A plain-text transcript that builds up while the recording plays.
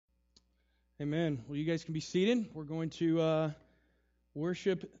Amen. Well, you guys can be seated. We're going to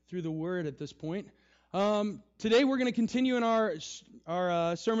worship through the Word at this point. Today we're going to continue in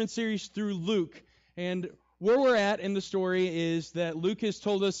our sermon series through Luke. And where we're at in the story is that Luke has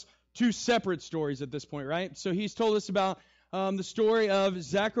told us two separate stories at this point, right? So he's told us about the story of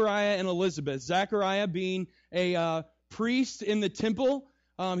Zechariah and Elizabeth. Zechariah being a priest in the temple.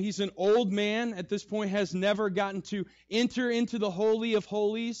 He's an old man at this point, has never gotten to enter into the Holy of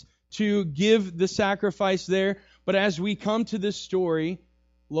Holies to give the sacrifice there. But as we come to this story,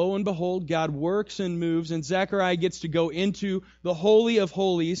 lo and behold, God works and moves, and Zechariah gets to go into the Holy of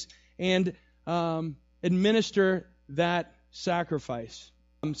Holies and administer that sacrifice.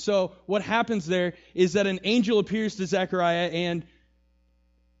 So what happens there is that an angel appears to Zechariah, and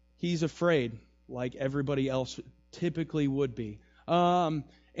he's afraid, like everybody else typically would be. And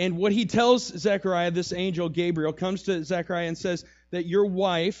what he tells Zechariah, this angel Gabriel, comes to Zechariah and says that your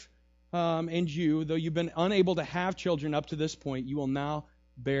wife and you, though you've been unable to have children up to this point, you will now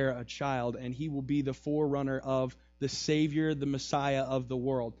bear a child, and he will be the forerunner of the Savior, the Messiah of the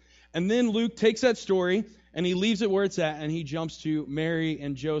world. And then Luke takes that story, and he leaves it where it's at, and he jumps to Mary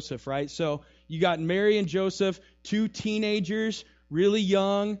and Joseph, right? So you got Mary and Joseph, two teenagers, really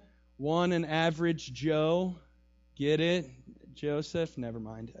young, one an average Joe. Get it? Joseph? Never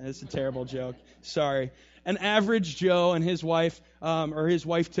mind. It's a terrible joke. Sorry. An average Joe and his wife, or his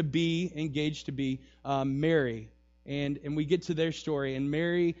wife-to-be, engaged to be, Mary. And we get to their story, and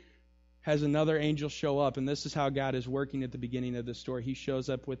Mary has another angel show up, and this is how God is working at the beginning of the story. He shows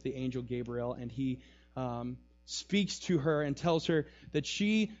up with the angel Gabriel, and he speaks to her and tells her that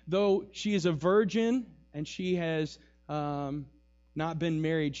she, though she is a virgin and she has not been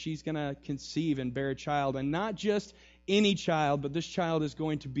married, she's going to conceive and bear a child, and not just any child, but this child is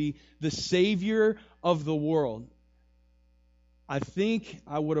going to be the Savior of the world. I think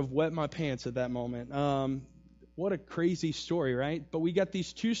I would have wet my pants at that moment. What a crazy story, right? But we got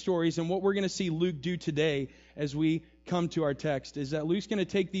these two stories, and what we're going to see Luke do today as we come to our text is that Luke's going to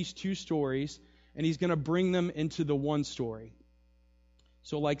take these two stories and he's going to bring them into the one story.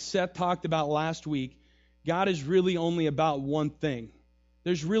 So like Seth talked about last week, God is really only about one thing.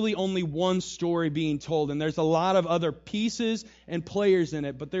 There's really only one story being told, and there's a lot of other pieces and players in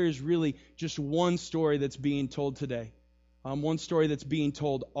it, but there is really just one story that's being told today. One story that's being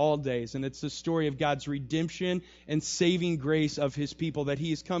told all days, and it's the story of God's redemption and saving grace of His people, that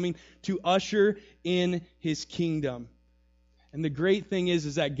He is coming to usher in His kingdom. And the great thing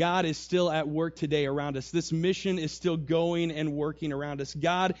is that God is still at work today around us. This mission is still going and working around us.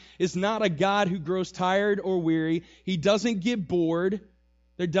 God is not a God who grows tired or weary. He doesn't get bored.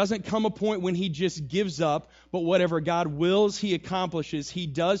 There doesn't come a point when He just gives up, but whatever God wills, He accomplishes. He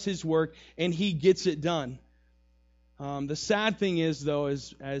does His work, and He gets it done. The sad thing is, though,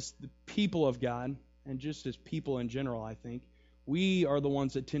 as the people of God, and just as people in general, I think, we are the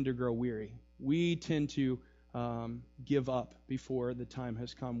ones that tend to grow weary. We tend to give up before the time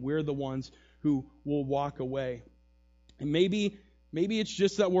has come. We're the ones who will walk away. And maybe it's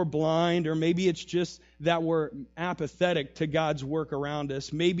just that we're blind, or maybe it's just that we're apathetic to God's work around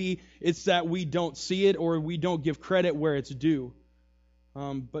us. Maybe it's that we don't see it, or we don't give credit where it's due.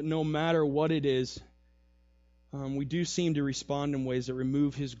 But no matter what it is, we do seem to respond in ways that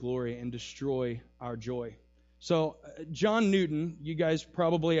remove His glory and destroy our joy. So John Newton, you guys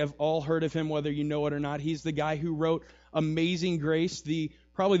probably have all heard of him, whether you know it or not. He's the guy who wrote Amazing Grace,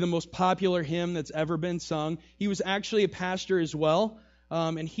 probably the most popular hymn that's ever been sung. He was actually a pastor as well,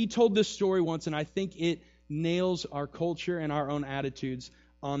 and he told this story once, and I think it nails our culture and our own attitudes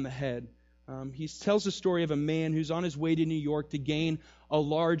on the head. He tells the story of a man who's on his way to New York to gain a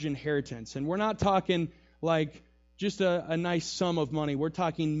large inheritance, and we're not talking like just a nice sum of money. We're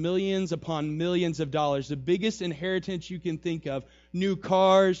talking millions upon millions of dollars, the biggest inheritance you can think of. New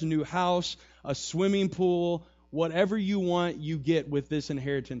cars, new house, a swimming pool, whatever you want, you get with this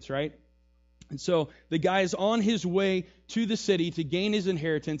inheritance, right? And so the guy is on his way to the city to gain his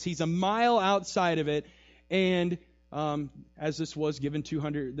inheritance. He's a mile outside of it, and as this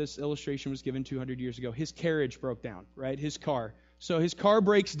illustration was given 200 years ago, his carriage broke down, right? His car. So his car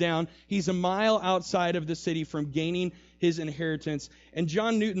breaks down. He's a mile outside of the city from gaining his inheritance. And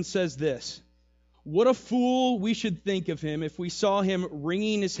John Newton says this: "What a fool we should think of him if we saw him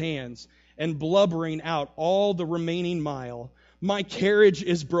wringing his hands and blubbering out all the remaining mile. My carriage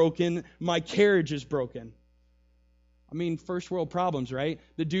is broken. My carriage is broken." I mean, first world problems, right?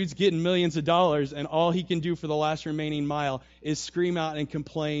 The dude's getting millions of dollars, and all he can do for the last remaining mile is scream out and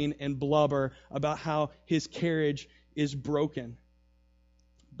complain and blubber about how his carriage is broken.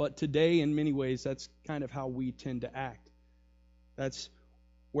 But today, in many ways, that's kind of how we tend to act. That's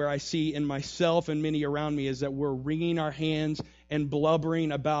where I see in myself and many around me is that we're wringing our hands and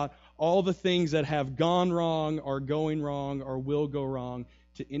blubbering about all the things that have gone wrong or going wrong or will go wrong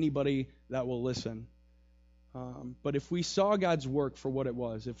to anybody that will listen. But if we saw God's work for what it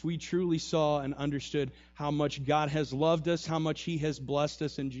was, if we truly saw and understood how much God has loved us, how much He has blessed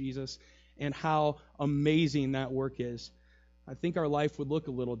us in Jesus, and how amazing that work is, I think our life would look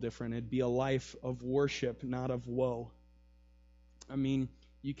a little different. It'd be a life of worship, not of woe. I mean,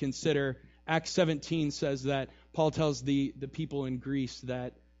 you consider Acts 17 says that Paul tells the people in Greece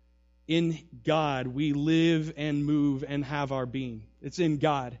that in God we live and move and have our being. It's in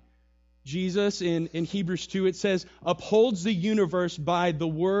God. Jesus, in Hebrews 2, it says, upholds the universe by the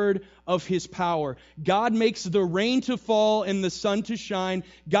word of His power. God makes the rain to fall and the sun to shine.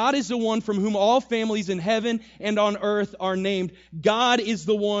 God is the one from whom all families in heaven and on earth are named. God is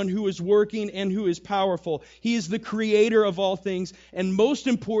the one who is working and who is powerful. He is the creator of all things. And most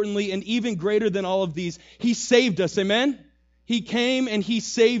importantly, and even greater than all of these, He saved us. Amen? He came and He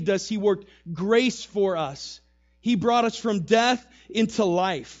saved us. He worked grace for us. He brought us from death into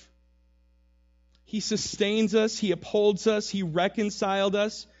life. He sustains us. He upholds us. He reconciled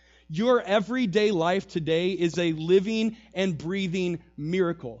us. Your everyday life today is a living and breathing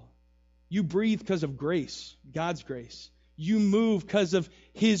miracle. You breathe because of grace, God's grace. You move because of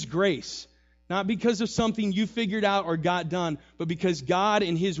His grace. Not because of something you figured out or got done, but because God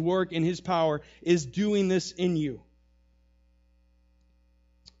in His work and His power is doing this in you.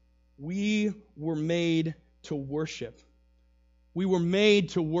 We were made to worship. We were made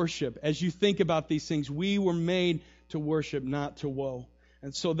to worship. As you think about these things, we were made to worship, not to woe.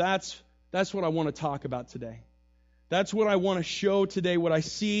 And so that's what I want to talk about today. That's what I want to show today, what I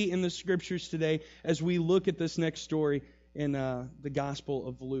see in the Scriptures today as we look at this next story in the Gospel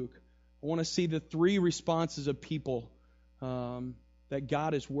of Luke. I want to see the three responses of people that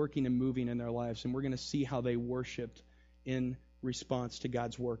God is working and moving in their lives, and we're going to see how they worshiped in response to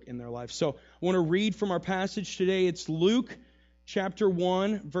God's work in their life. So I want to read from our passage today. It's Luke chapter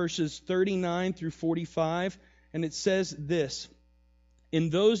 1, verses 39 through 45, and it says this: In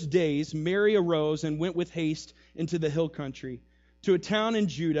those days Mary arose and went with haste into the hill country, to a town in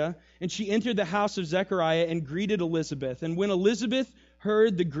Judah, and she entered the house of Zechariah and greeted Elizabeth. And when Elizabeth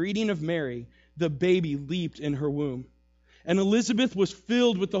heard the greeting of Mary, the baby leaped in her womb. And Elizabeth was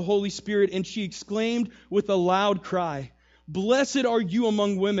filled with the Holy Spirit, and she exclaimed with a loud cry, Blessed are you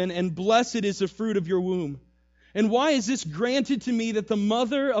among women, and blessed is the fruit of your womb. And why is this granted to me that the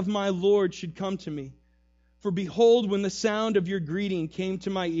mother of my Lord should come to me? For behold, when the sound of your greeting came to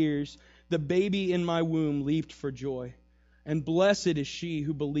my ears, the baby in my womb leaped for joy. And blessed is she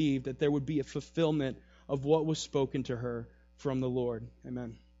who believed that there would be a fulfillment of what was spoken to her from the Lord.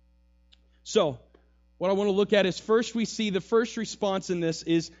 Amen. So, what I want to look at is first we see the first response in this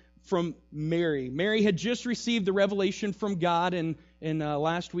is from Mary. Mary had just received the revelation from God, and in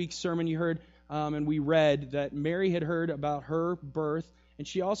last week's sermon you heard and we read that Mary had heard about her birth, and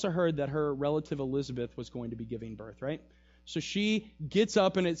she also heard that her relative Elizabeth was going to be giving birth, right? So she gets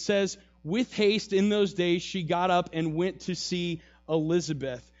up, and it says, with haste in those days, she got up and went to see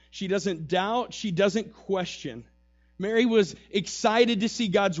Elizabeth. She doesn't doubt, she doesn't question. Mary was excited to see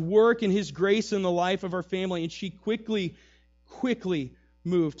God's work and His grace in the life of her family, and she quickly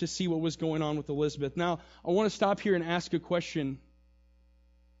moved to see what was going on with Elizabeth. Now, I want to stop here and ask a question.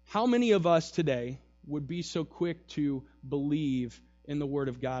 How many of us today would be so quick to believe in the Word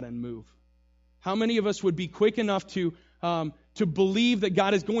of God and move? How many of us would be quick enough to believe that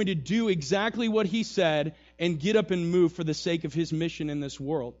God is going to do exactly what He said and get up and move for the sake of His mission in this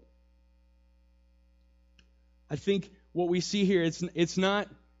world? I think what we see here, it's not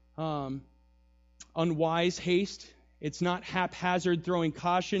unwise haste. It's not haphazard throwing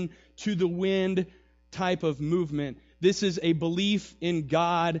caution to the wind type of movement. This is a belief in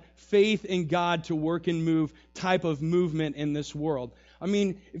God, faith in God to work and move type of movement in this world. I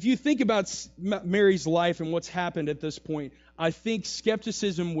mean, if you think about Mary's life and what's happened at this point, I think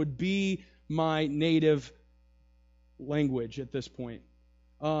skepticism would be my native language at this point.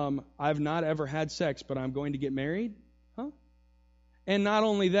 I've not ever had sex, but I'm going to get married? Huh? And not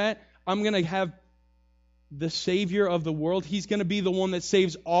only that, I'm going to have the Savior of the world. He's going to be the one that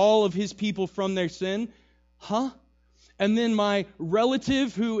saves all of His people from their sin? Huh? And then my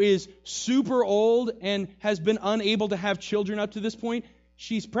relative who is super old and has been unable to have children up to this point,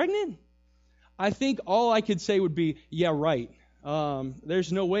 she's pregnant? I think all I could say would be, yeah, right.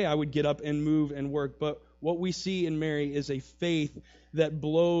 There's no way I would get up and move and work. But what we see in Mary is a faith that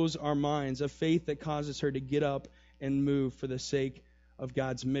blows our minds, a faith that causes her to get up and move for the sake of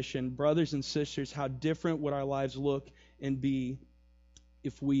God's mission. Brothers and sisters, how different would our lives look and be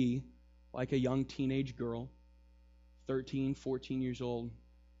if we, like a young teenage girl, 13, 14 years old,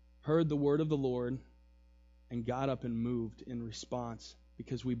 heard the word of the Lord and got up and moved in response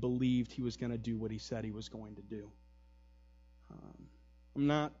because we believed he was going to do what he said he was going to do.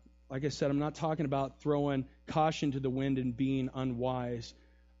 Like I said, I'm not talking about throwing caution to the wind and being unwise.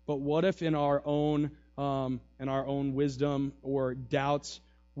 But what if in our own wisdom or doubts,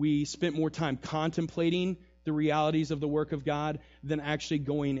 we spent more time contemplating the realities of the work of God than actually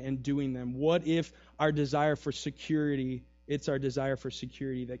going and doing them? What if our desire for security, it's our desire for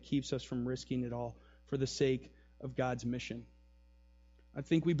security that keeps us from risking it all for the sake of God's mission? I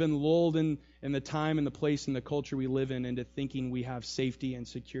think we've been lulled in the time and the place and the culture we live in into thinking we have safety and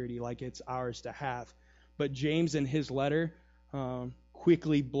security like it's ours to have. But James in his letter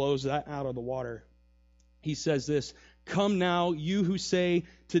quickly blows that out of the water. He says this, "Come now, you who say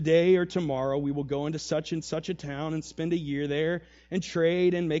today or tomorrow we will go into such and such a town and spend a year there and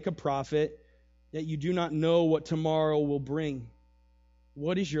trade and make a profit, yet you do not know what tomorrow will bring.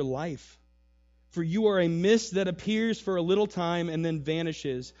 What is your life? For you are a mist that appears for a little time and then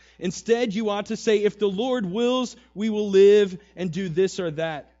vanishes. Instead, you ought to say, if the Lord wills, we will live and do this or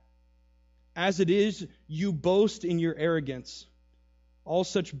that. As it is, you boast in your arrogance. All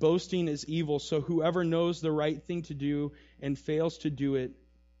such boasting is evil, so whoever knows the right thing to do and fails to do it,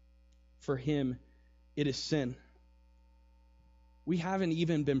 for him it is sin." We haven't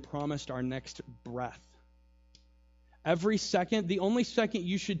even been promised our next breath. Every second, the only second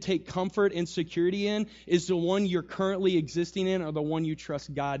you should take comfort and security in is the one you're currently existing in or the one you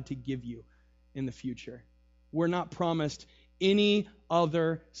trust God to give you in the future. We're not promised any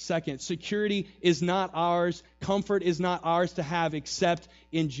other second. Security is not ours. Comfort is not ours to have except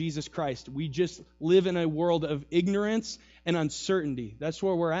in Jesus Christ. We just live in a world of ignorance and uncertainty. That's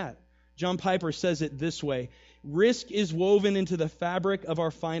where we're at. John Piper says it this way: risk is woven into the fabric of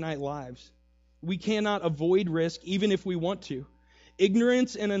our finite lives. We cannot avoid risk even if we want to.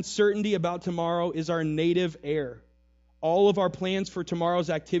 Ignorance and uncertainty about tomorrow is our native air. All of our plans for tomorrow's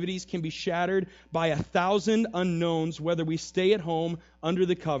activities can be shattered by 1,000 unknowns, whether we stay at home under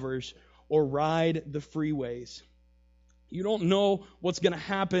the covers or ride the freeways. You don't know what's going to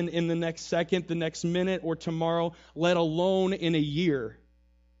happen in the next second, the next minute, or tomorrow, let alone in a year.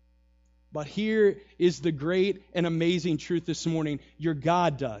 But here is the great and amazing truth this morning. Your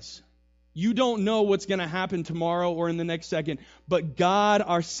God does. You don't know what's going to happen tomorrow or in the next second, but God,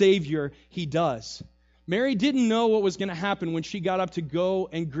 our Savior, He does. Mary didn't know what was going to happen when she got up to go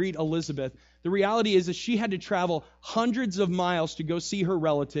and greet Elizabeth. The reality is that she had to travel hundreds of miles to go see her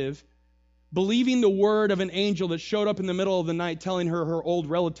relative, believing the word of an angel that showed up in the middle of the night telling her her old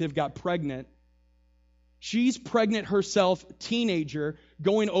relative got pregnant. She's pregnant herself, teenager,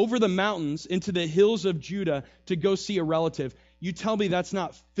 going over the mountains into the hills of Judah to go see a relative. You tell me that's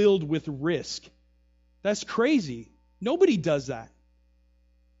not filled with risk. That's crazy. Nobody does that.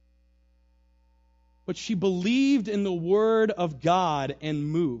 But she believed in the word of God and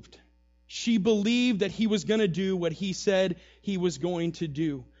moved. She believed that He was going to do what He said He was going to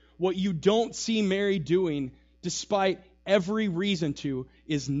do. What you don't see Mary doing, despite every reason to,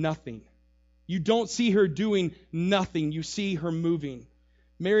 is nothing. You don't see her doing nothing. You see her moving.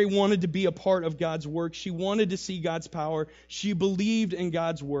 Mary wanted to be a part of God's work. She wanted to see God's power. She believed in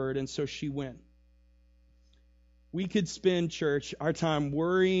God's word, and so she went. We could spend, church, our time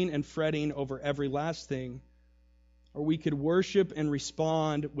worrying and fretting over every last thing, or we could worship and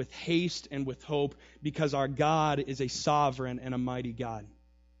respond with haste and with hope because our God is a sovereign and a mighty God.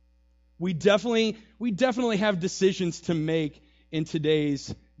 We definitely have decisions to make in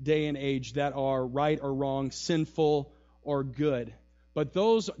today's day and age that are right or wrong, sinful or good. But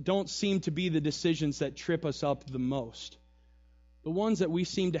those don't seem to be the decisions that trip us up the most. The ones that we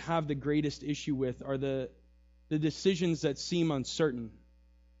seem to have the greatest issue with are the decisions that seem uncertain,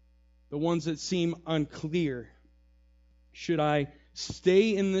 the ones that seem unclear. Should I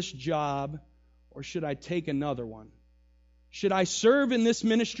stay in this job or should I take another one? Should I serve in this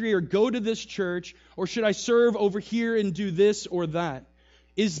ministry or go to this church, or should I serve over here and do this or that?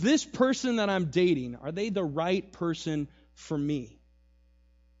 Is this person that I'm dating, are they the right person for me?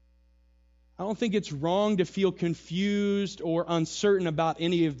 I don't think it's wrong to feel confused or uncertain about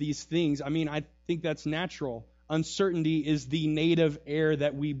any of these things. I mean, I think that's natural. Uncertainty is the native air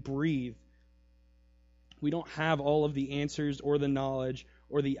that we breathe. We don't have all of the answers or the knowledge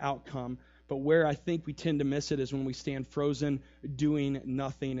or the outcome. But where I think we tend to miss it is when we stand frozen doing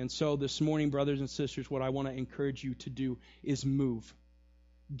nothing. And so this morning, brothers and sisters, what I want to encourage you to do is move.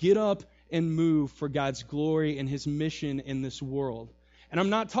 Get up and move for God's glory and His mission in this world. And I'm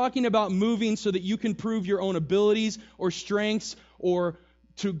not talking about moving so that you can prove your own abilities or strengths or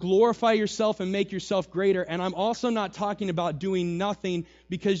to glorify yourself and make yourself greater. And I'm also not talking about doing nothing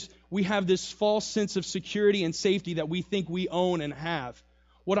because we have this false sense of security and safety that we think we own and have.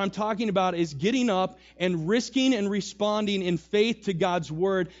 What I'm talking about is getting up and risking and responding in faith to God's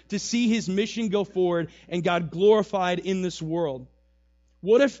word to see his mission go forward and God glorified in this world.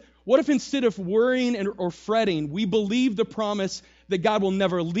 What if instead of worrying or fretting, we believe the promise that God will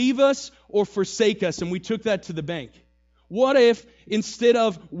never leave us or forsake us, and we took that to the bank? What if instead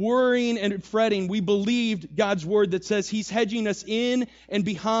of worrying and fretting, we believed God's word that says he's hedging us in and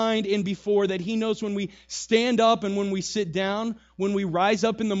behind and before, that he knows when we stand up and when we sit down, when we rise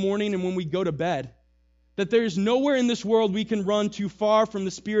up in the morning and when we go to bed, that there's nowhere in this world we can run too far from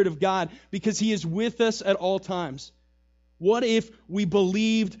the Spirit of God because he is with us at all times? What if we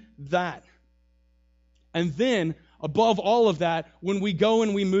believed that? And then, above all of that, when we go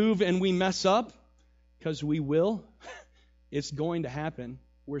and we move and we mess up, because we will, it's going to happen.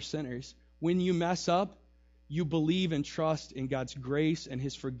 We're sinners. When you mess up, you believe and trust in God's grace and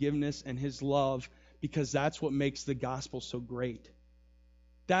his forgiveness and his love, because that's what makes the gospel so great.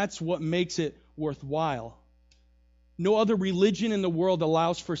 That's what makes it worthwhile. No other religion in the world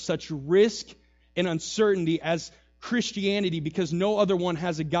allows for such risk and uncertainty as Christianity, because no other one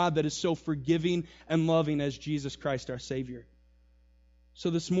has a God that is so forgiving and loving as Jesus Christ our Savior. So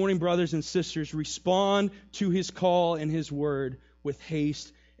this morning, brothers and sisters, respond to his call and his word with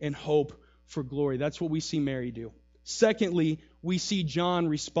haste and hope for glory. That's what we see Mary do. Secondly, we see John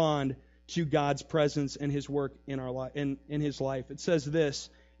respond to God's presence and his work in our life, in his life. It says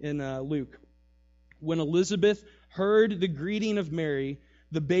this in Luke. When Elizabeth heard the greeting of Mary,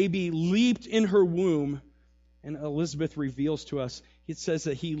 the baby leaped in her womb, and Elizabeth reveals to us, it says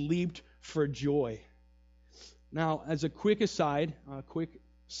that he leaped for joy. Now, as a quick side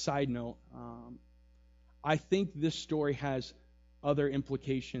note, I think this story has other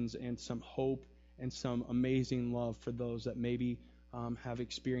implications and some hope and some amazing love for those that maybe have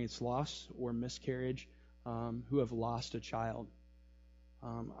experienced loss or miscarriage, who have lost a child.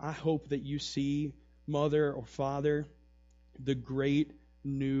 I hope that you see, mother or father, the great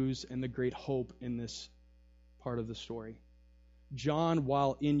news and the great hope in this part of the story. John,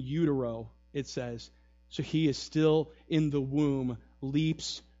 while in utero, it says, so he is still in the womb,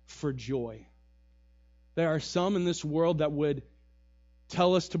 leaps for joy. There are some in this world that would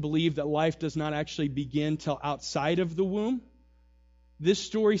tell us to believe that life does not actually begin till outside of the womb. This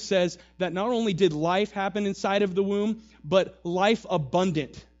story says that not only did life happen inside of the womb, but life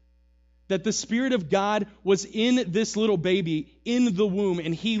abundant. That the Spirit of God was in this little baby in the womb,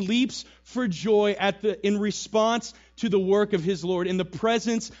 and he leaps for joy in response to the work of his Lord. In the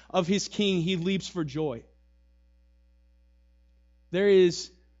presence of his King, he leaps for joy. There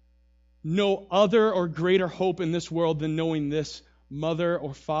is no other or greater hope in this world than knowing this, mother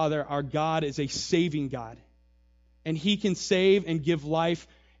or father, our God is a saving God. And he can save and give life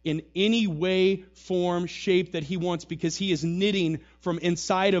in any way, form, shape that he wants, because he is knitting from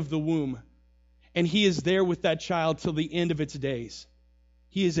inside of the womb. And he is there with that child till the end of its days.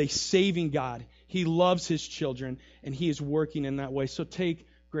 He is a saving God. He loves his children, and he is working in that way. So take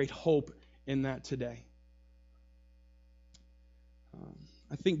great hope in that today.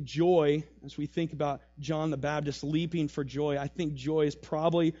 I think joy, as we think about John the Baptist leaping for joy, I think joy is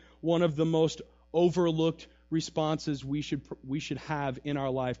probably one of the most overlooked responses we should have in our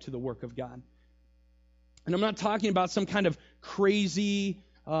life to the work of God. And I'm not talking about some kind of crazy,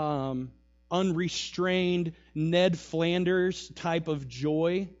 unrestrained Ned Flanders type of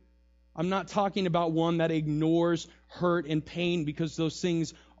joy. I'm not talking about one that ignores hurt and pain, because those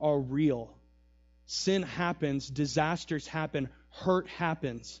things are real. Sin happens, disasters happen, hurt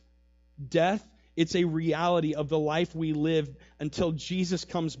happens. Death, it's a reality of the life we live until Jesus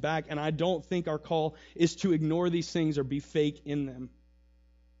comes back, and I don't think our call is to ignore these things or be fake in them.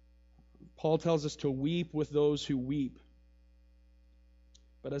 Paul tells us to weep with those who weep.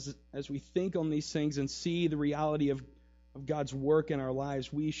 But as we think on these things and see the reality of God's work in our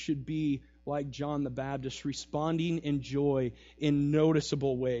lives, we should be like John the Baptist, responding in joy in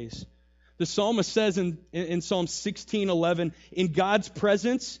noticeable ways. The psalmist says in Psalm 16:11, in God's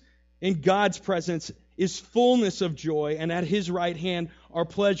presence is fullness of joy, and at his right hand are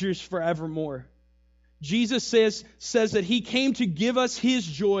pleasures forevermore. Jesus says that he came to give us his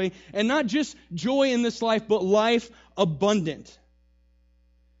joy, and not just joy in this life, but life abundant.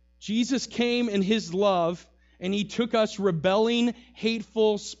 Jesus came in his love, and he took us rebelling,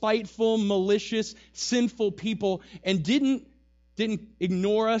 hateful, spiteful, malicious, sinful people, and didn't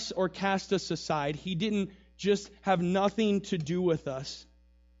ignore us or cast us aside. He didn't just have nothing to do with us.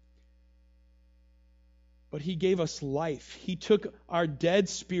 but He gave us life. He took our dead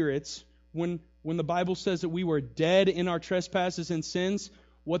spirits. When the Bible says that we were dead in our trespasses and sins,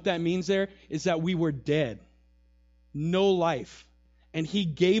 what that means there is that we were dead. No life. And He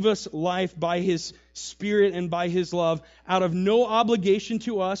gave us life by His Spirit and by His love. Out of no obligation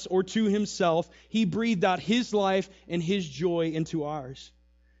to us or to Himself, He breathed out His life and His joy into ours.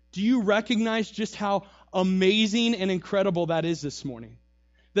 Do you recognize just how amazing and incredible that is this morning?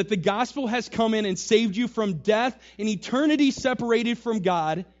 That the gospel has come in and saved you from death and eternity separated from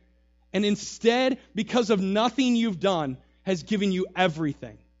God, and instead, because of nothing you've done, has given you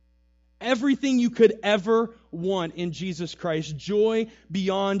everything. Everything you could ever want in Jesus Christ. Joy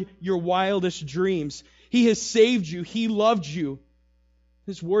beyond your wildest dreams. He has saved you. He loved you.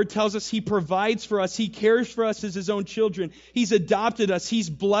 His word tells us He provides for us. He cares for us as His own children. He's adopted us. He's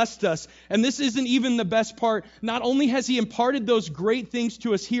blessed us. And this isn't even the best part. Not only has He imparted those great things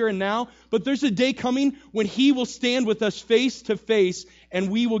to us here and now, but there's a day coming when He will stand with us face to face and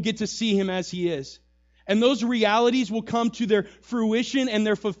we will get to see Him as He is. And those realities will come to their fruition and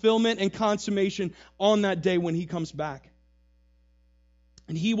their fulfillment and consummation on that day when He comes back.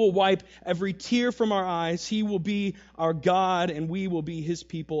 And He will wipe every tear from our eyes. He will be our God, and we will be His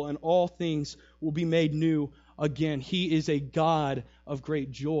people, and all things will be made new again. He is a God of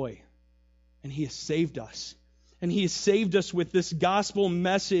great joy, and He has saved us. And He has saved us with this gospel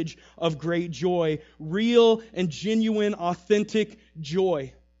message of great joy, real and genuine, authentic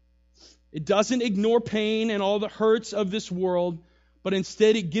joy. It doesn't ignore pain and all the hurts of this world, but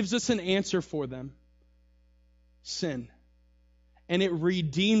instead it gives us an answer for them. Sin. And it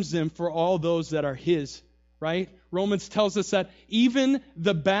redeems them for all those that are His, right? Romans tells us that even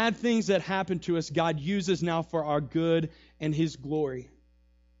the bad things that happen to us, God uses now for our good and His glory.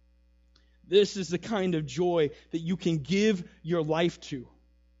 This is the kind of joy that you can give your life to.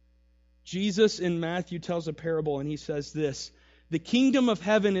 Jesus in Matthew tells a parable and He says this: the kingdom of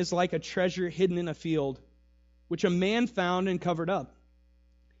heaven is like a treasure hidden in a field, which a man found and covered up.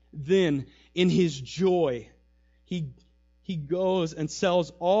 Then, in his joy, he goes and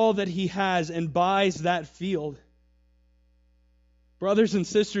sells all that he has and buys that field. Brothers and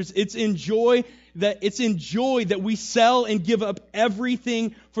sisters, it's in joy that we sell and give up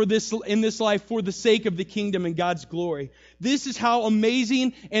everything in this life for the sake of the kingdom and God's glory. This is how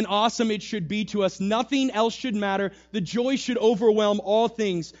amazing and awesome it should be to us. Nothing else should matter. The joy should overwhelm all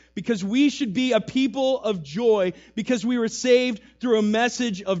things, because we should be a people of joy, because we were saved through a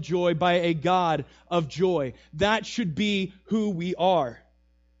message of joy by a God of joy. That should be who we are.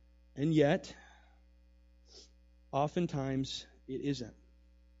 And yet, oftentimes, it isn't.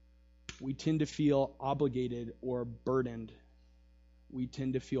 We tend to feel obligated or burdened. We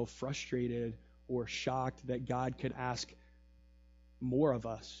tend to feel frustrated or shocked that God could ask more of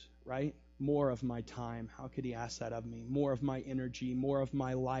us, right? More of my time. How could He ask that of me? More of my energy, more of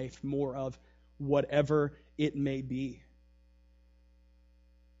my life, more of whatever it may be.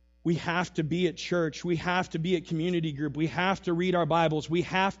 We have to be at church. We have to be at community group. We have to read our Bibles. We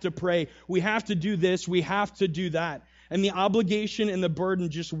have to pray. We have to do this. We have to do that. And the obligation and the burden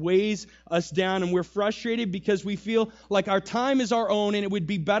just weighs us down, and we're frustrated because we feel like our time is our own and it would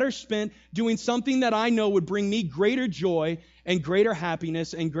be better spent doing something that I know would bring me greater joy and greater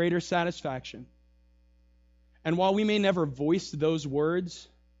happiness and greater satisfaction. And while we may never voice those words,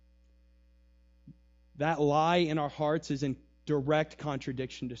 that lie in our hearts is in direct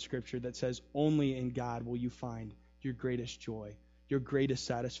contradiction to Scripture that says only in God will you find your greatest joy, your greatest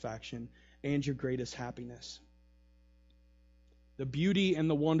satisfaction, and your greatest happiness. The beauty and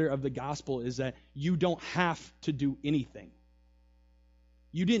the wonder of the gospel is that you don't have to do anything.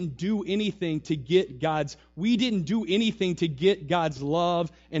 You didn't do anything to get we didn't do anything to get God's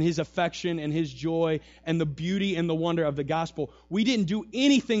love and His affection and His joy and the beauty and the wonder of the gospel. We didn't do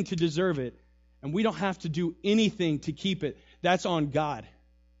anything to deserve it, and we don't have to do anything to keep it. That's on God.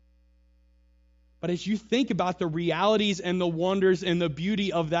 But as you think about the realities and the wonders and the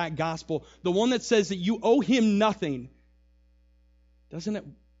beauty of that gospel, the one that says that you owe Him nothing, doesn't it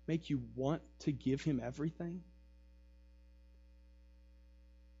make you want to give Him everything?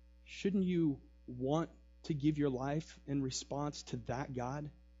 Shouldn't you want to give your life in response to that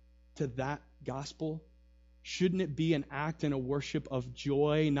God, to that gospel? Shouldn't it be an act and a worship of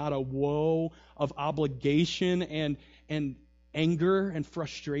joy, not a woe, of obligation and anger and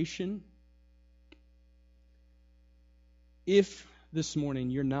frustration? If this morning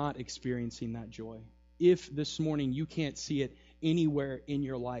you're not experiencing that joy, if this morning you can't see it anywhere in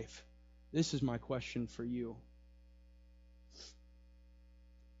your life, this is my question for you.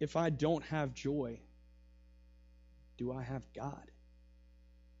 If I don't have joy, do I have God?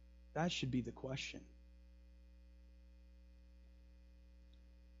 That should be the question.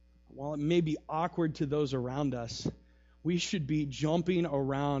 while it may be awkward to those around us, we should be jumping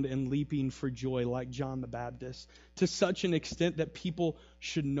around and leaping for joy like John the Baptist, to such an extent that people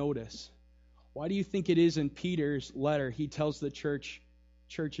should notice. Why do you think it is in Peter's letter he tells the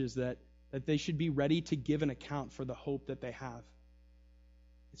churches that they should be ready to give an account for the hope that they have?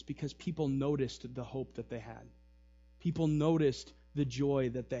 It's because people noticed the hope that they had. People noticed the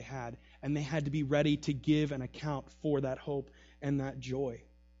joy that they had, and they had to be ready to give an account for that hope and that joy.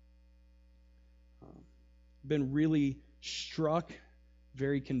 Been really struck,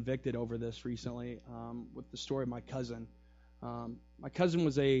 very convicted over this recently with the story of my cousin. My cousin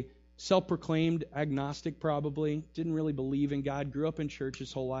was a self-proclaimed agnostic, probably, didn't really believe in God, grew up in church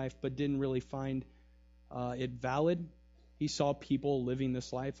his whole life, but didn't really find it valid. He saw people living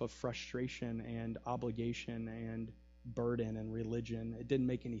this life of frustration and obligation and burden and religion. It didn't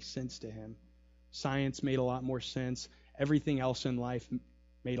make any sense to him. Science made a lot more sense. Everything else in life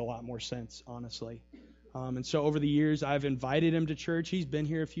made a lot more sense, honestly. And so over the years, I've invited him to church. He's been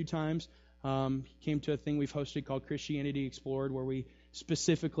here a few times. He came to a thing we've hosted called Christianity Explored, where we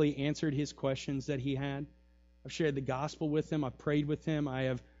specifically answered his questions that he had. I've shared the gospel with him. I've prayed with him. I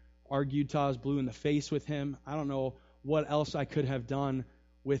have argued till I was blue in the face with him. I don't know what else I could have done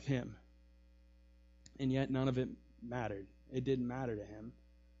with him. And yet none of it mattered. It didn't matter to him.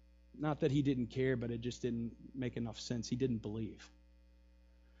 Not that he didn't care, but it just didn't make enough sense. He didn't believe.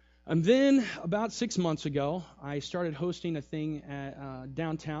 And then about 6 months ago, I started hosting a thing at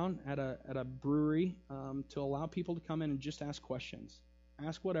downtown at a brewery to allow people to come in and just ask questions.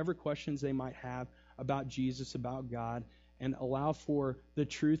 Ask whatever questions they might have about Jesus, about God, and allow for the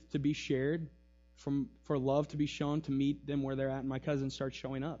truth to be shared, for love to be shown, to meet them where they're at. And my cousin starts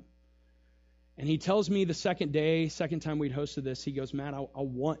showing up. And he tells me the second time we'd hosted this, he goes, "Matt, I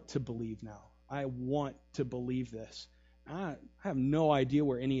want to believe now. I want to believe this. I have no idea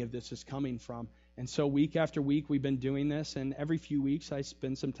where any of this is coming from." And so week after week, we've been doing this. And every few weeks, I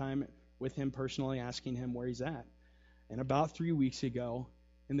spend some time with him personally, asking him where he's at. And about 3 weeks ago,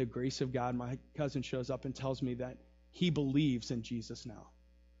 in the grace of God, my cousin shows up and tells me that he believes in Jesus now.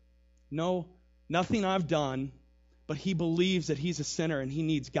 No, nothing I've done, but he believes that he's a sinner and he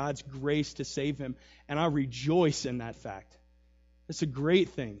needs God's grace to save him. And I rejoice in that fact. It's a great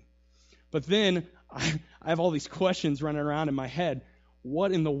thing. But then I have all these questions running around in my head.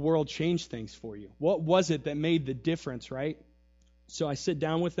 What in the world changed things for you? What was it that made the difference, right? So I sit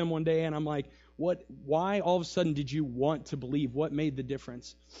down with him one day and I'm like, why all of a sudden did you want to believe? What made the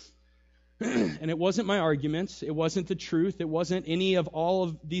difference? And it wasn't my arguments. It wasn't the truth. It wasn't any of all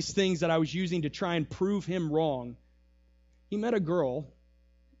of these things that I was using to try and prove him wrong. He met a girl.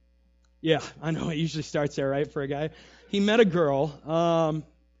 Yeah, I know it usually starts there, right, for a guy. He met a girl.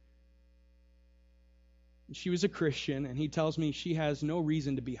 She was a Christian, and he tells me she has no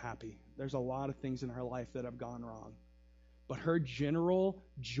reason to be happy. There's a lot of things in her life that have gone wrong. But her general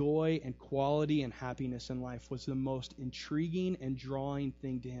joy and quality and happiness in life was the most intriguing and drawing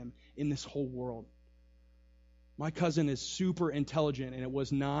thing to him in this whole world. My cousin is super intelligent, and it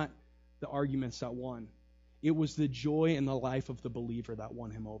was not the arguments that won. It was the joy in the life of the believer that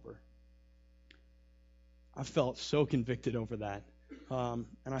won him over. I felt so convicted over that. And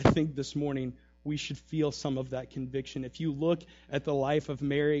I think this morning we should feel some of that conviction. If you look at the life of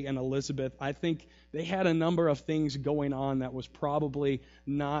Mary and Elizabeth, I think they had a number of things going on that was probably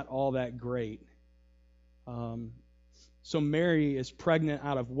not all that great. So Mary is pregnant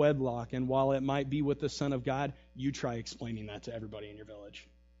out of wedlock, and while it might be with the Son of God, you try explaining that to everybody in your village.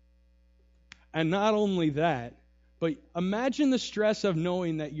 And not only that, but imagine the stress of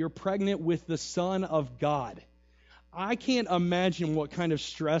knowing that you're pregnant with the Son of God. I can't imagine what kind of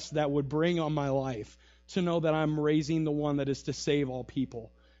stress that would bring on my life to know that I'm raising the one that is to save all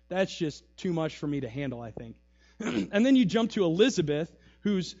people. That's just too much for me to handle, I think. And then you jump to Elizabeth,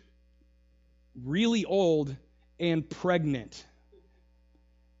 who's really old and pregnant.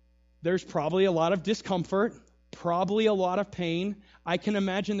 There's probably a lot of discomfort, probably a lot of pain. I can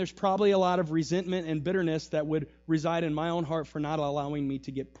imagine there's probably a lot of resentment and bitterness that would reside in my own heart for not allowing me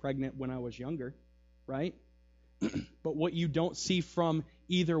to get pregnant when I was younger, right? But what you don't see from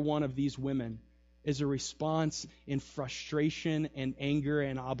either one of these women is a response in frustration and anger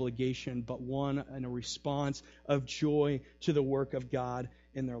and obligation, but one in a response of joy to the work of God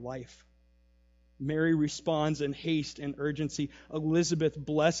in their life. Mary responds in haste and urgency. Elizabeth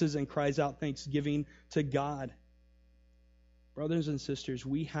blesses and cries out thanksgiving to God. Brothers and sisters,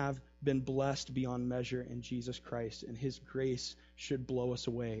 we have been blessed beyond measure in Jesus Christ, and His grace should blow us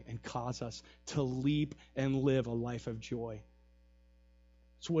away and cause us to leap and live a life of joy.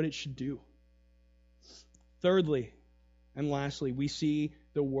 It's what it should do. Thirdly, and lastly, we see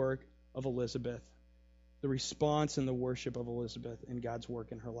the work of Elizabeth, the response and the worship of Elizabeth in God's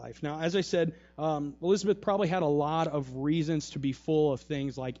work in her life. Now, as I said, Elizabeth probably had a lot of reasons to be full of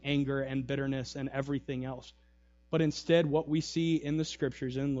things like anger and bitterness and everything else. But instead, what we see in the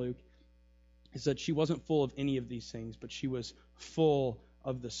scriptures in Luke is that she wasn't full of any of these things, but she was full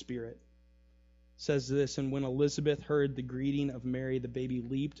of the Spirit. It says this, and when Elizabeth heard the greeting of Mary, the baby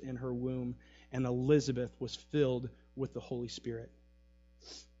leaped in her womb, and Elizabeth was filled with the Holy Spirit.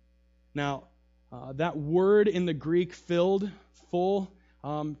 Now, that word in the Greek, filled, full,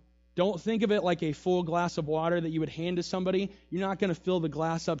 don't think of it like a full glass of water that you would hand to somebody. You're not going to fill the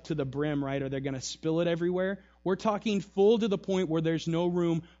glass up to the brim, right? Or they're going to spill it everywhere. We're talking full to the point where there's no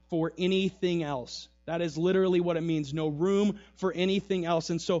room for anything else. That is literally what it means, no room for anything else.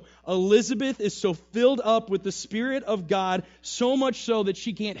 And so Elizabeth is so filled up with the Spirit of God, so much so that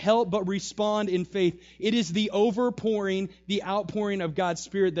she can't help but respond in faith. It is the overpouring, the outpouring of God's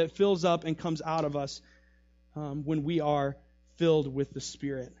Spirit that fills up and comes out of us when we are filled with the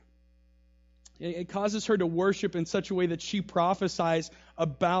Spirit. It causes her to worship in such a way that she prophesies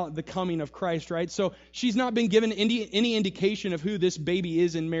about the coming of Christ, right? So she's not been given any indication of who this baby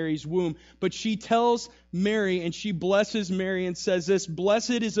is in Mary's womb, but she tells Mary and she blesses Mary and says this,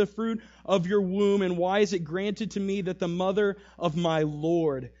 "Blessed is the fruit of your womb, and why is it granted to me that the mother of my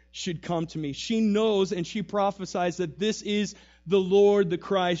Lord should come to me?" She knows and she prophesies that this is the Lord, the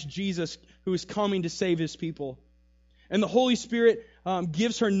Christ, Jesus, who is coming to save his people. And the Holy Spirit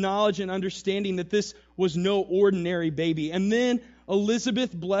gives her knowledge and understanding that this was no ordinary baby. And then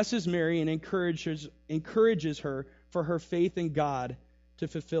Elizabeth blesses Mary and encourages her for her faith in God to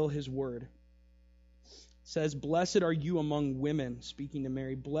fulfill his word. It says, "Blessed are you among women," speaking to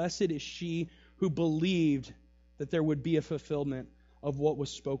Mary. "Blessed is she who believed that there would be a fulfillment of what was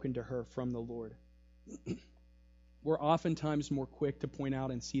spoken to her from the Lord." We're oftentimes more quick to point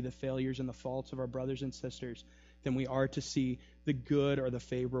out and see the failures and the faults of our brothers and sisters than we are to see the good or the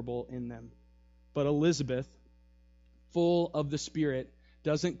favorable in them. But Elizabeth, full of the Spirit,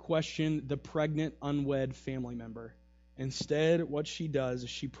 doesn't question the pregnant, unwed family member. Instead, what she does is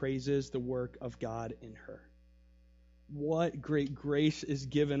she praises the work of God in her. What great grace is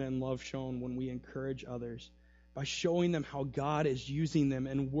given and love shown when we encourage others by showing them how God is using them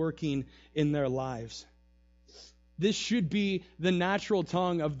and working in their lives. This should be the natural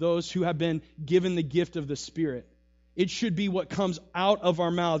tongue of those who have been given the gift of the Spirit. It should be what comes out of our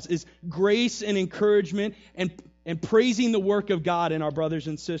mouths is grace and encouragement and praising the work of God in our brothers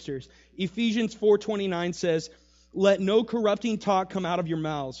and sisters. Ephesians 4:29 says, "Let no corrupting talk come out of your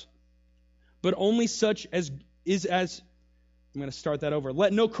mouths, but only such as is as..." I'm going to start that over.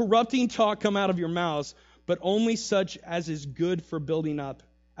 "Let no corrupting talk come out of your mouths, but only such as is good for building up,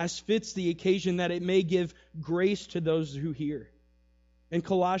 as fits the occasion, that it may give grace to those who hear." And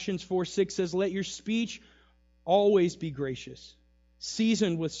Colossians 4:6 says, "Let your speech always be gracious,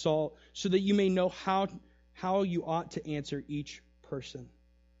 seasoned with salt, so that you may know how you ought to answer each person."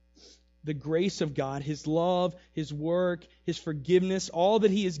 The grace of God, his love, his work, his forgiveness, all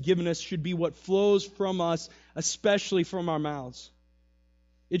that he has given us should be what flows from us, especially from our mouths.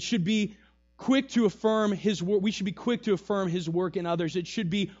 It should be quick to affirm his work. We should be quick to affirm his work in others. It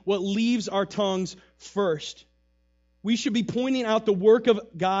should be what leaves our tongues first. We should be pointing out the work of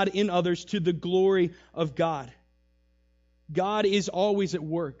God in others to the glory of God. God is always at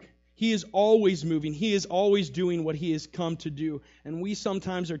work. He is always moving. He is always doing what he has come to do. And we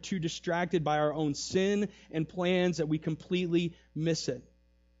sometimes are too distracted by our own sin and plans that we completely miss it.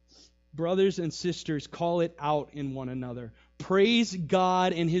 Brothers and sisters, call it out in one another. Praise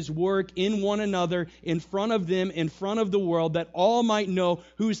God and his work in one another, in front of them, in front of the world, that all might know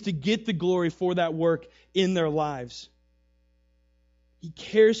who is to get the glory for that work in their lives. He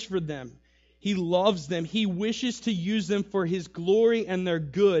cares for them. He loves them. He wishes to use them for his glory and their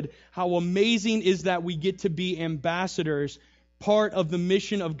good. How amazing is that we get to be ambassadors, part of the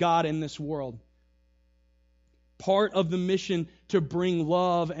mission of God in this world. Part of the mission to bring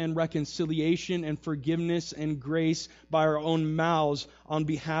love and reconciliation and forgiveness and grace by our own mouths on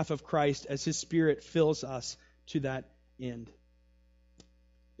behalf of Christ as his Spirit fills us to that end.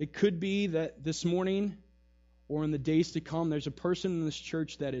 It could be that this morning or in the days to come, there's a person in this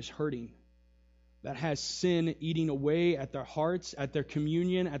church that is hurting, that has sin eating away at their hearts, at their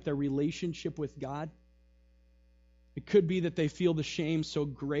communion, at their relationship with God. It could be that they feel the shame so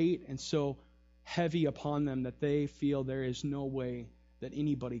great and so heavy upon them that they feel there is no way that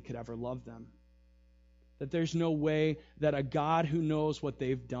anybody could ever love them. That there's no way that a God who knows what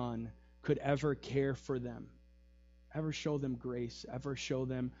they've done could ever care for them, ever show them grace, ever show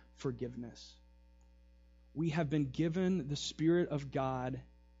them forgiveness. We have been given the Spirit of God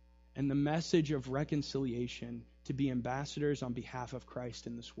and the message of reconciliation to be ambassadors on behalf of Christ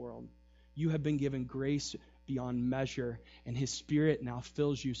in this world. You have been given grace beyond measure, and His Spirit now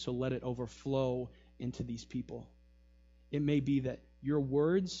fills you, so let it overflow into these people. It may be that your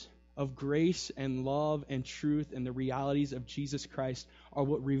words of grace and love and truth and the realities of Jesus Christ are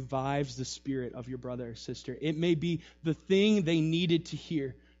what revives the spirit of your brother or sister. It may be the thing they needed to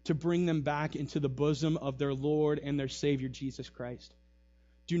hear to bring them back into the bosom of their Lord and their Savior, Jesus Christ.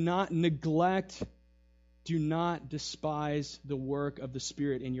 Do not neglect, do not despise the work of the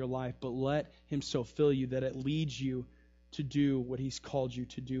Spirit in your life, but let Him so fill you that it leads you to do what He's called you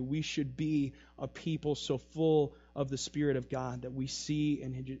to do. We should be a people so full of the Spirit of God that we see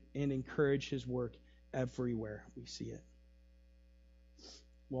and encourage His work everywhere we see it.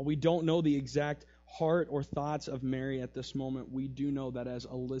 While we don't know the exact heart or thoughts of Mary at this moment, we do know that as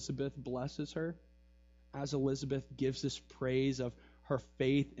Elizabeth blesses her, as Elizabeth gives this praise of her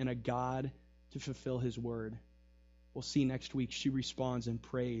faith in a God to fulfill His word, we'll see next week she responds in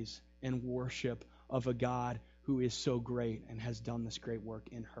praise and worship of a God who is so great and has done this great work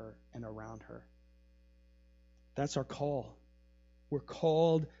in her and around her. That's our call. We're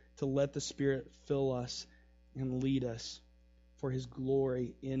called to let the Spirit fill us and lead us for His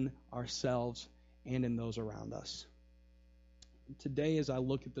glory in ourselves and in those around us. Today, as I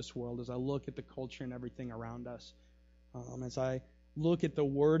look at this world, as I look at the culture and everything around us, as I look at the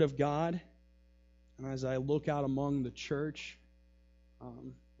Word of God, and as I look out among the church,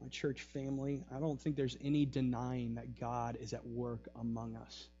 my church family, I don't think there's any denying that God is at work among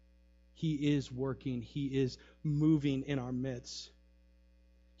us. He is working. He is moving in our midst.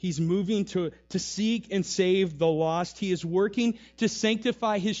 He's moving to seek and save the lost. He is working to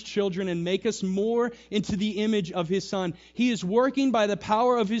sanctify His children and make us more into the image of His Son. He is working by the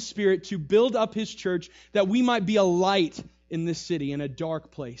power of His Spirit to build up His church that we might be a light in this city, in a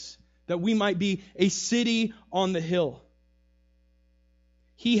dark place, that we might be a city on the hill.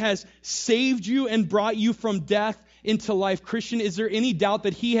 He has saved you and brought you from death into life. Christian, is there any doubt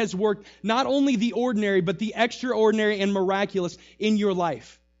that He has worked not only the ordinary, but the extraordinary and miraculous in your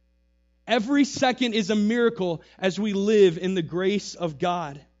life? Every second is a miracle as we live in the grace of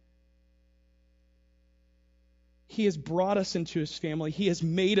God. He has brought us into His family. He has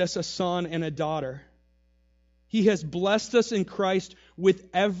made us a son and a daughter. He has blessed us in Christ with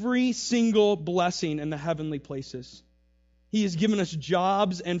every single blessing in the heavenly places. He has given us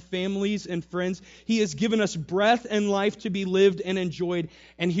jobs and families and friends. He has given us breath and life to be lived and enjoyed.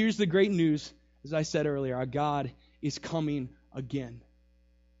 And here's the great news. As I said earlier, our God is coming again.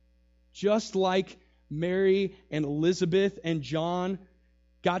 Just like Mary and Elizabeth and John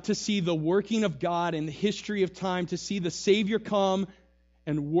got to see the working of God in the history of time, to see the Savior come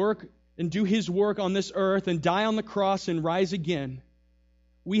and work and do His work on this earth and die on the cross and rise again,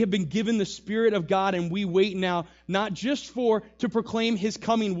 we have been given the Spirit of God, and we wait now not just to proclaim His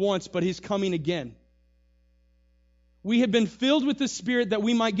coming once, but His coming again. We have been filled with the Spirit that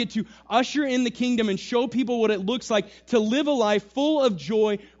we might get to usher in the kingdom and show people what it looks like to live a life full of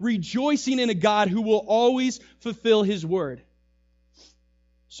joy, rejoicing in a God who will always fulfill His word.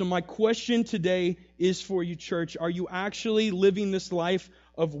 So my question today is for you, church. Are you actually living this life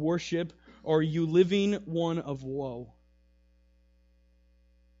of worship, or are you living one of woe?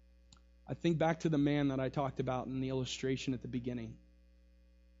 I think back to the man that I talked about in the illustration at the beginning.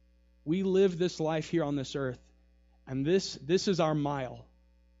 We live this life here on this earth, and this is our mile.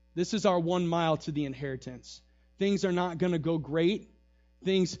 This is our 1 mile to the inheritance. Things are not going to go great.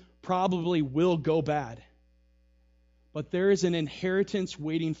 Things probably will go bad. But there is an inheritance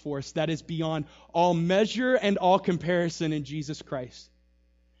waiting for us that is beyond all measure and all comparison in Jesus Christ.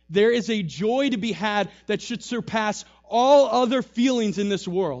 There is a joy to be had that should surpass all other feelings in this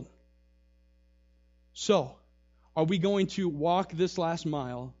world. So, are we going to walk this last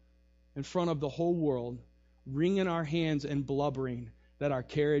mile in front of the whole world, wringing our hands and blubbering that our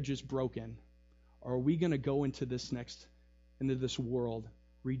carriage is broken? Or are we going to go into this world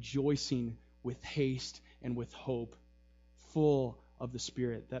rejoicing with haste and with hope, full of the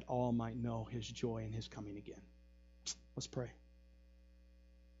Spirit, that all might know His joy and His coming again? Let's pray.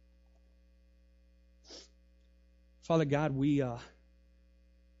 Father God, we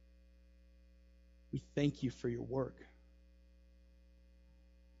thank You for Your work.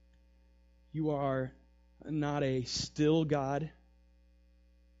 You are not a still God.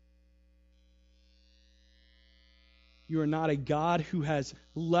 You are not a God who has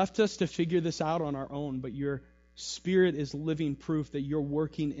left us to figure this out on our own, but Your Spirit is living proof that You're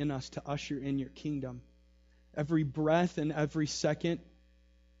working in us to usher in Your kingdom. Every breath and every second,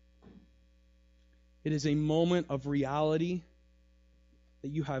 it is a moment of reality that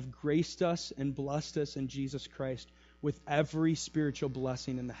you have graced us and blessed us in Jesus Christ with every spiritual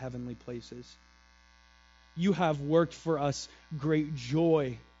blessing in the heavenly places. You have worked for us great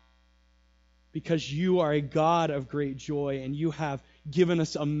joy because you are a God of great joy, and you have given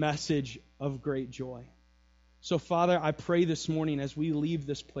us a message of great joy. So, Father, I pray this morning as we leave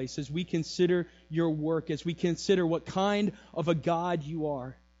this place, as we consider your work, as we consider what kind of a God you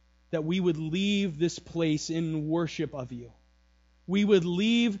are, that we would leave this place in worship of you. We would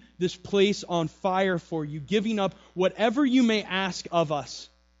leave this place on fire for you, giving up whatever you may ask of us,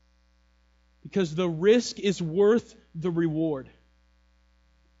 because the risk is worth the reward.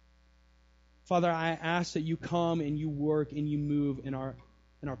 Father, I ask that you come and you work and you move in our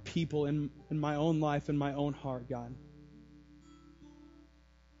people, in my own life, in my own heart, God.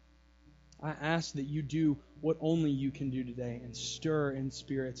 I ask that you do what only you can do today and stir in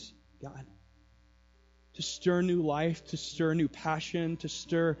spirits, God. To stir new life, to stir new passion, to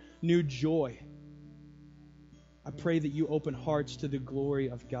stir new joy. I pray that you open hearts to the glory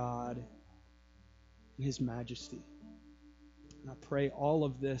of God and His majesty. And I pray all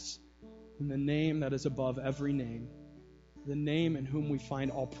of this in the name that is above every name, the name in whom we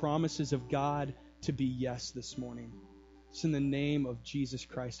find all promises of God to be yes this morning. It's in the name of Jesus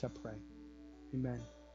Christ I pray. Amen.